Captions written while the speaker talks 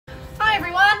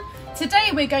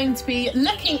Today we're going to be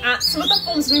looking at some of the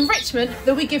forms of enrichment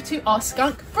that we give to our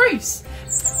skunk Bruce.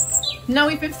 Now,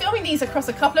 we've been filming these across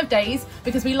a couple of days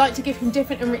because we like to give him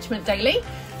different enrichment daily,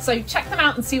 so check them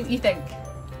out and see what you think.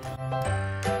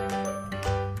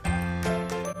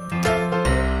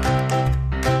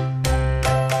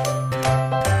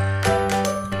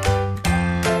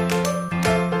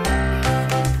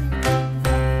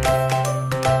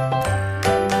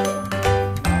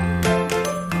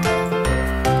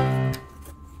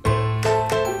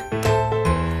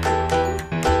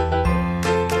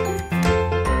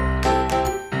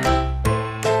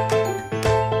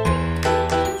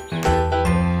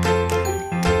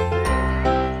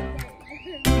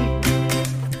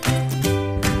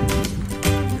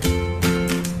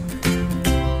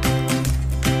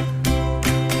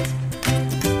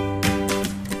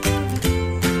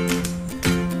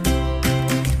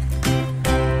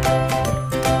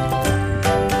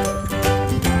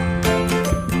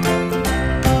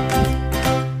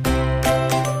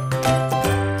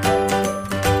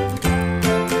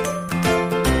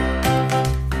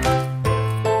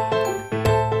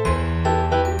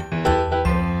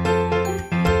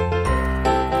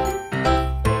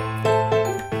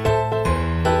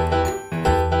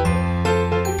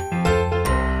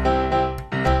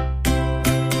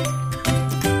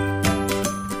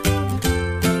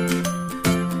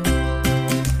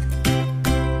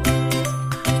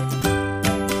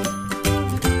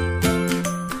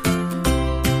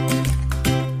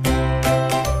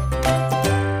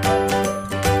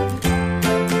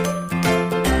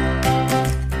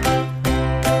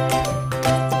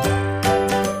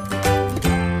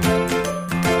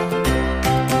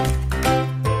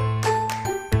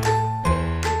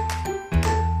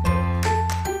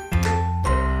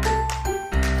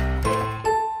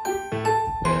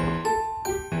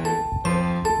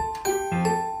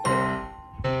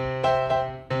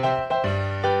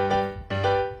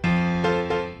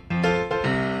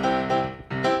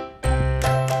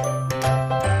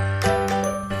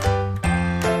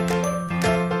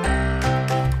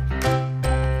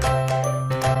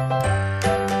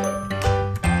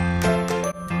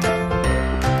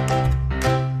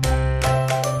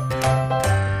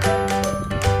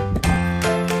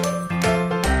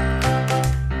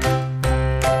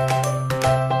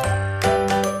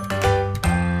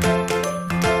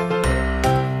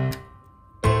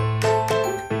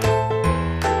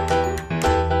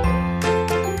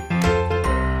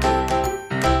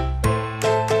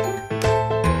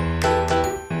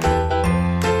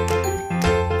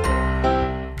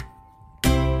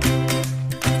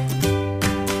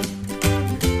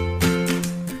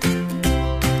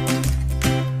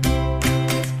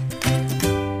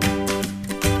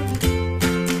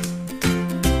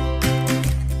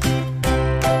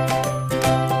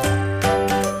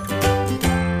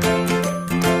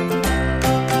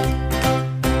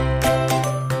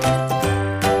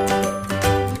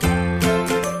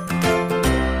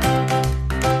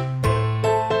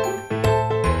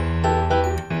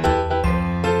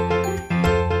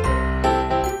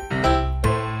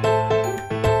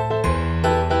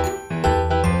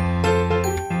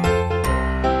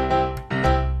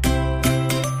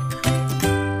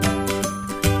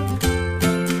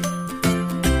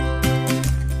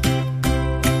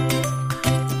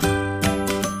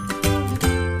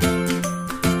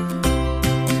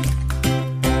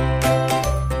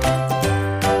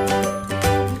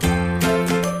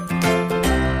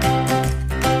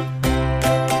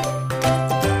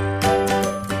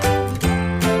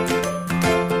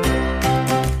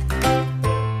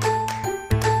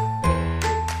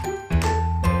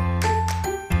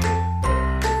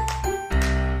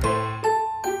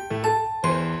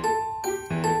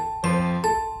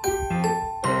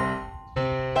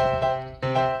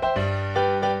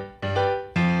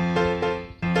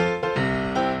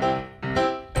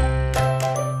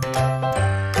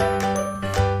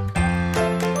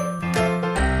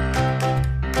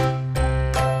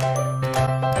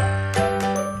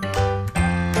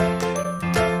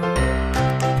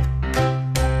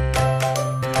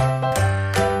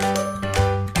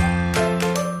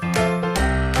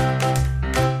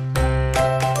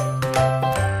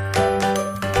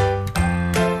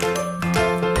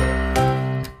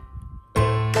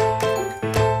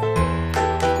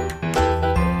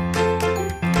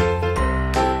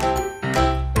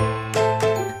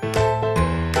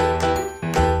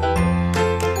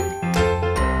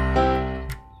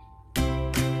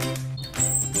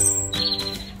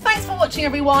 watching,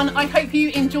 everyone. I hope you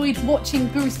enjoyed watching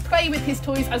Bruce play with his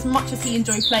toys as much as he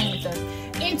enjoyed playing with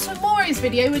them. In tomorrow's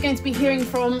video, we're going to be hearing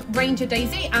from Ranger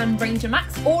Daisy and Ranger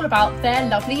Max all about their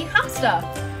lovely hamster.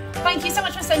 Thank you so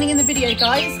much for sending in the video,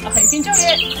 guys. I hope you enjoy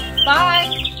it.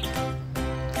 Bye.